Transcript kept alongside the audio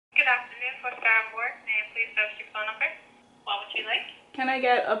board. May I please have your phone number? What would you like? Can I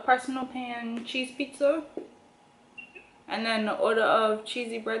get a personal pan cheese pizza? And then an order of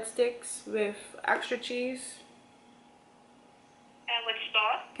cheesy breadsticks with extra cheese. And which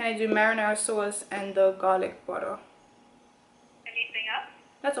sauce? Can I do marinara sauce and the garlic butter? Anything else?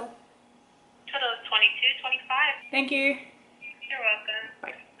 That's all. Total is $22.25. Thank you. You're welcome.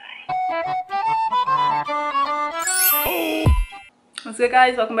 Bye. What's good,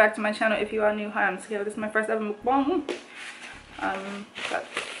 guys? Welcome back to my channel. If you are new, hi, I'm Sakaela. This is my first ever mukbang. But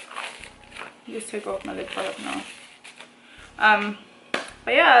just take off my lip product now.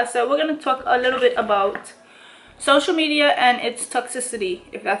 But yeah, so we're gonna talk a little bit about social media and its toxicity,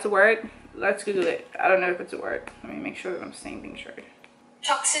 if that's a word. Let's Google it. I don't know if it's a word. Let me make sure that I'm saying things right.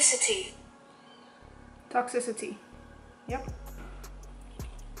 Toxicity. Toxicity. Yep.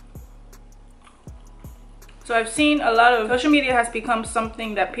 So I've seen a lot of social media has become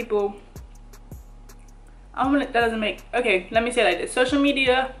something that people, that doesn't make, okay, let me say it like this. Social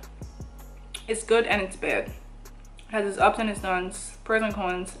media is good and it's bad. It has its ups and its downs, pros and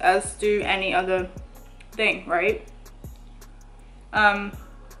cons, as do any other thing, right? I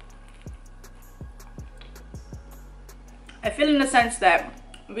feel in the sense that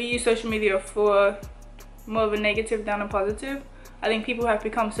we use social media for more of a negative than a positive. I think people have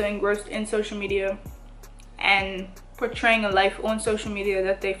become so engrossed in social media and portraying a life on social media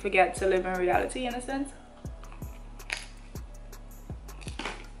that they forget to live in reality, in a sense.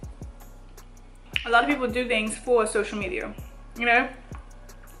 A lot of people do things for social media, you know,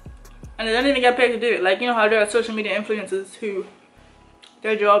 and they don't even get paid to do it. Like, you know how there are social media influencers who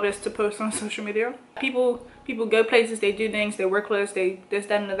their job is to post on social media. People go places, they do things, they work clothes, they this,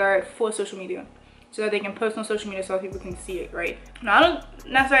 that, and the other for social media, so that they can post on social media so people can see it, right? Now, I don't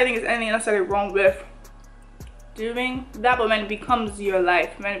necessarily think there's anything necessarily wrong with doing that, but when it becomes your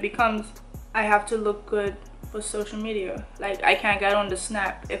life, when it becomes, I have to look good for social media. Like, I can't get on the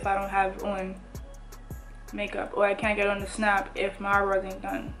snap if I don't have on makeup, or I can't get on the snap if my eyebrows ain't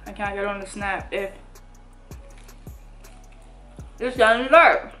done. I can't get on the snap if it's done and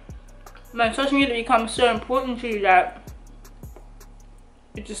that. When social media becomes so important to you that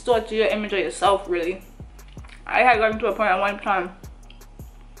it distorts your image of yourself, really. I had gotten to a point at one time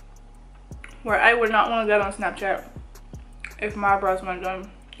where I would not want to get on Snapchat if my eyebrows weren't done,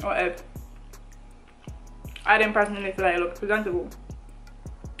 or if I didn't personally feel like I looked presentable.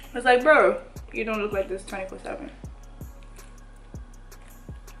 It's like, bro, you don't look like this 24/7.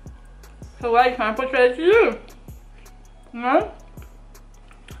 So why are you trying to portray it to you? You know?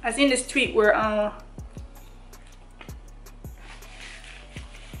 I seen this tweet where how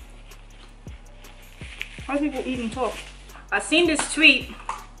do people eat and talk? I seen this tweet.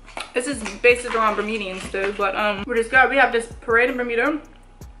 This is based around Bermudians though, but with this guy, we have this parade in Bermuda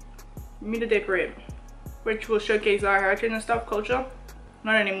Day parade, which will showcase our heritage and stuff, culture.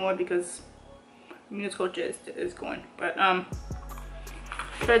 Not anymore because Bermuda's culture is gone. But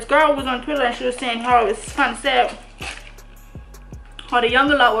so this girl was on Twitter and she was saying how it's kind of sad how the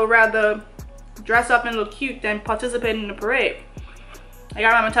younger lot would rather dress up and look cute than participate in the parade. Like, I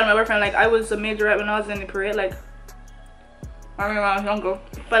remember telling my boyfriend, like, I was a majorette when I was in the parade, like, I remember when I was younger.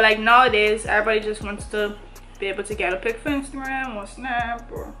 But like nowadays, everybody just wants to be able to get a pic for Instagram or Snap,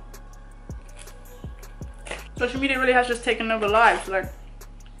 or social media really has just taken over lives. Like,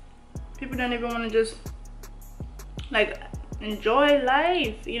 people don't even want to just like enjoy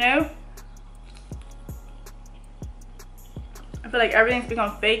life, you know? I feel like everything's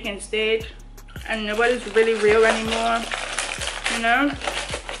become fake and staged and nobody's really real anymore, you know?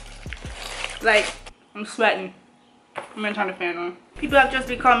 Like, I'm sweating. I'm gonna turn the fan on. People have just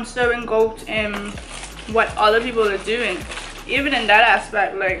become so engulfed in what other people are doing. Even in that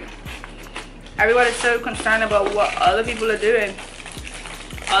aspect, like, everybody's so concerned about what other people are doing,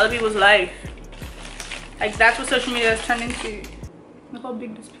 other people's life. Like, that's what social media has turned into. Look how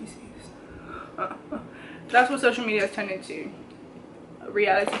big this piece is. That's what social media has turned into. A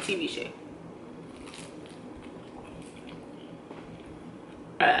reality TV show.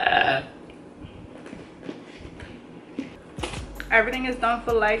 Everything is done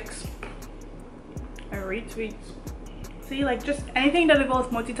for likes and retweets. See, like, just anything that involves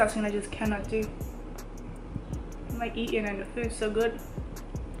multitasking, I just cannot do. I'm like eating and the food's so good.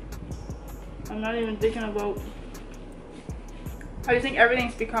 I'm not even thinking about, I just think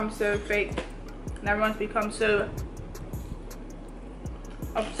everything's become so fake and everyone's become so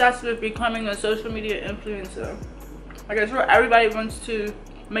obsessed with becoming a social media influencer. Like, I swear everybody wants to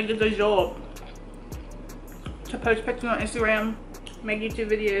make it their job to post pictures on Instagram, make YouTube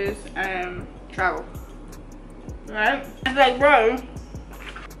videos, and travel. Right? It's like, bro,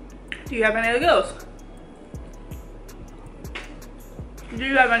 Do you have any other goals? Do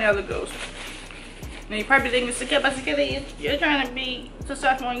you have any other goals? Now you're probably thinking, Sakaela, you're trying to be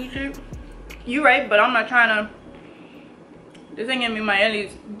successful on YouTube. You're right, but I'm not trying to. This ain't gonna be my only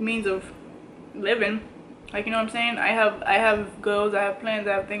means of living. Like, you know what I'm saying? I have goals, I have plans,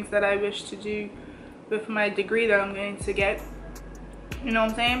 I have things that I wish to do with my degree that I'm going to get. You know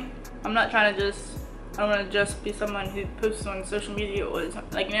what I'm saying? I'm not trying to just, I don't want to just be someone who posts on social media or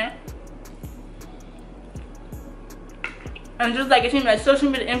something, like, you know? And just like it seems like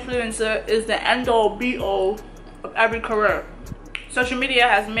social media influencer is the end all be all of every career. Social media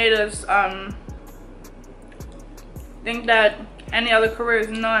has made us think that any other career is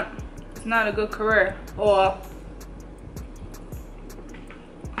not a good career. Or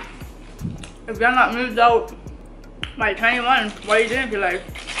if you're not moved out by 21, what are you doing with your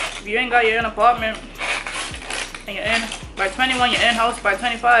life? If you ain't got your own apartment and you're in by 21, you're in house by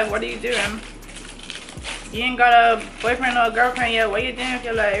 25, what are you doing? You ain't got a boyfriend or a girlfriend yet, what are you doing with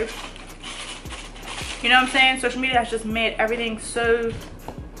your life? You know what I'm saying? Social media has just made everything so,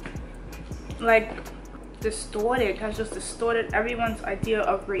 like, distorted. Has just distorted everyone's idea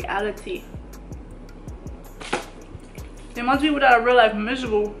of reality. The amount of people that are real life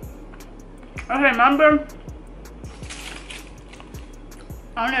miserable. Okay, remember?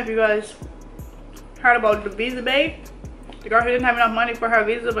 I don't know if you guys heard about the BDAY. The girl who didn't have enough money for her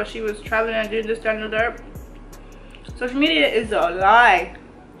visa, but she was traveling and doing this, that, and the dirt. Social media is a lie.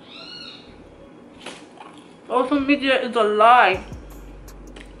 Social media is a lie.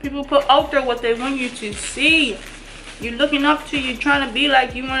 People put out there what they want you to see. You're looking up to, you're trying to be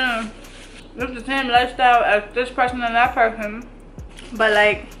like, you want to live the same lifestyle as this person and that person. But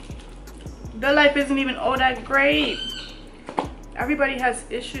like, their life isn't even all that great. Everybody has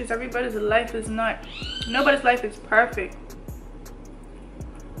issues. Everybody's life is not, nobody's life is perfect.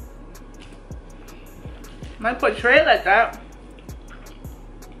 Might portray it like that.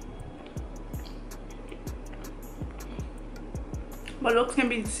 But looks can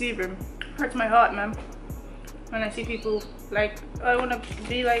be deceiving. Hurts my heart, man. When I see people like, oh, I want to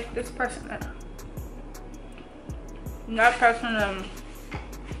be like this person. That person,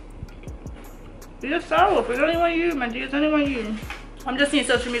 be yourself. It's only one you, man. It's only one you. I'm just seeing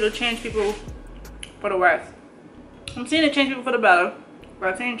social media change people for the worse. I'm seeing it change people for the better, but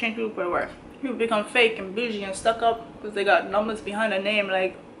I'm seeing it change people for the worse. People become fake and bougie and stuck up because they got numbers behind their name.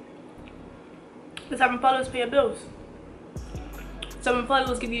 Like, this having followers pay your bills. 7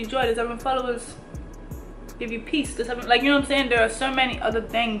 followers give you joy. The 7 followers give you peace. The 7, like, you know what I'm saying? There are so many other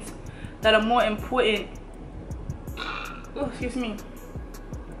things that are more important, oh, excuse me,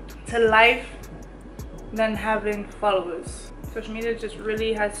 to life than having followers. Social media just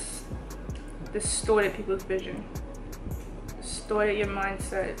really has distorted people's vision, distorted your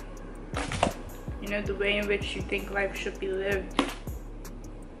mindset. You know, the way in which you think life should be lived.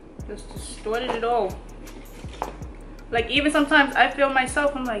 Just distorted it all. Like, even sometimes I feel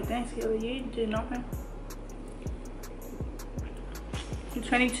myself, I'm like, dang, Sakaela, you did nothing. You're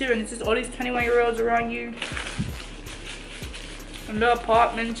 22 and it's just all these 21-year-olds around you. And their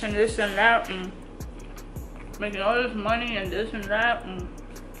apartments and this and that, and making all this money and this and that. And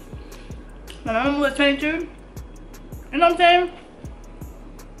my mom was 22. You know what I'm saying?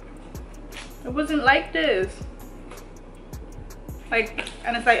 It wasn't like this. Like,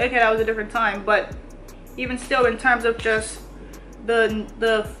 and it's like, okay, that was a different time, but even still, in terms of just the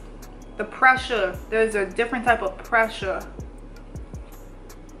pressure, there's a different type of pressure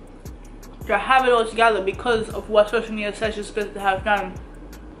to have it all together because of what social media says you're supposed to have done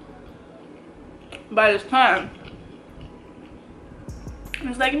by this time. And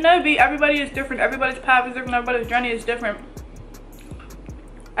it's like, no, B, everybody is different. Everybody's path is different. Everybody's journey is different.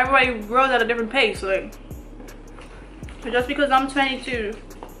 Everybody grows at a different pace. Like, so just because I'm 22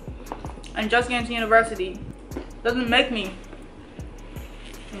 and just getting to university doesn't make me,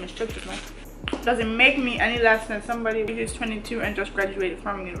 doesn't make me any less than somebody who's 22 and just graduated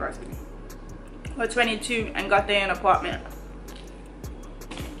from university, or 22 and got their own apartment.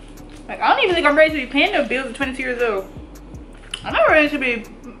 Like, I don't even think I'm ready to be paying no bills at 22 years old. I'm not ready to be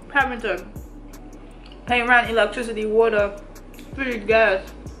having to pay rent, electricity, water, food, gas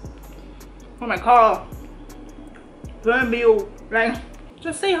for my car, phone bill. Like,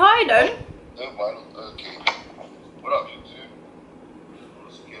 just say hi, though. Okay. What up, YouTube?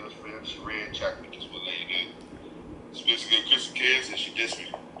 Sakaela's friend, she red checked me. Just what lady did. She basically got Christian kids and she dissed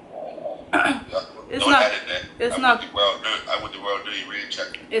me. It's not. It's not. I went to World Day, red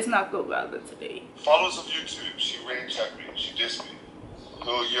checked me. It's not good weather today. Followers of YouTube, she red checked me. She dissed me.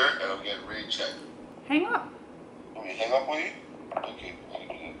 Whole year and I'm getting red checked. Hang up. Want me to hang up on you? Okay.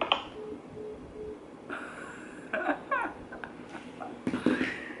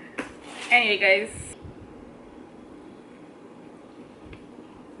 Anyway, guys.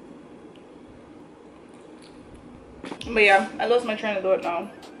 But yeah, I lost my train of thought now.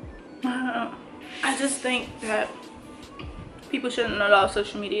 I just think that people shouldn't allow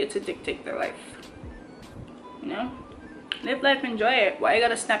social media to dictate their life. You know? Live life, enjoy it. Why you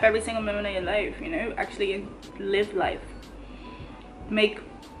gotta snap every single moment of your life, you know? Actually live life. Make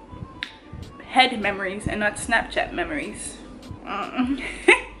head memories and not Snapchat memories.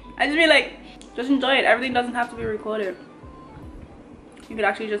 I just be like, just enjoy it. Everything doesn't have to be recorded. You could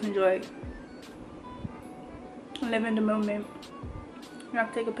actually just enjoy it. Live in the moment. You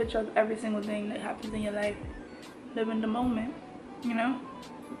have to take a picture of every single thing that happens in your life. Live in the moment, you know?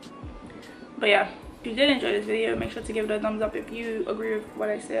 But yeah, if you did enjoy this video, make sure to give it a thumbs up if you agree with what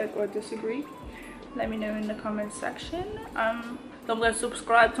I said or disagree. Let me know in the comment section. Don't forget to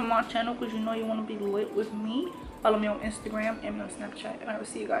subscribe to my channel because you know you want to be lit with me. Follow me on Instagram and me on Snapchat, and I will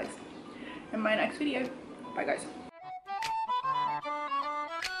see you guys in my next video. Bye guys.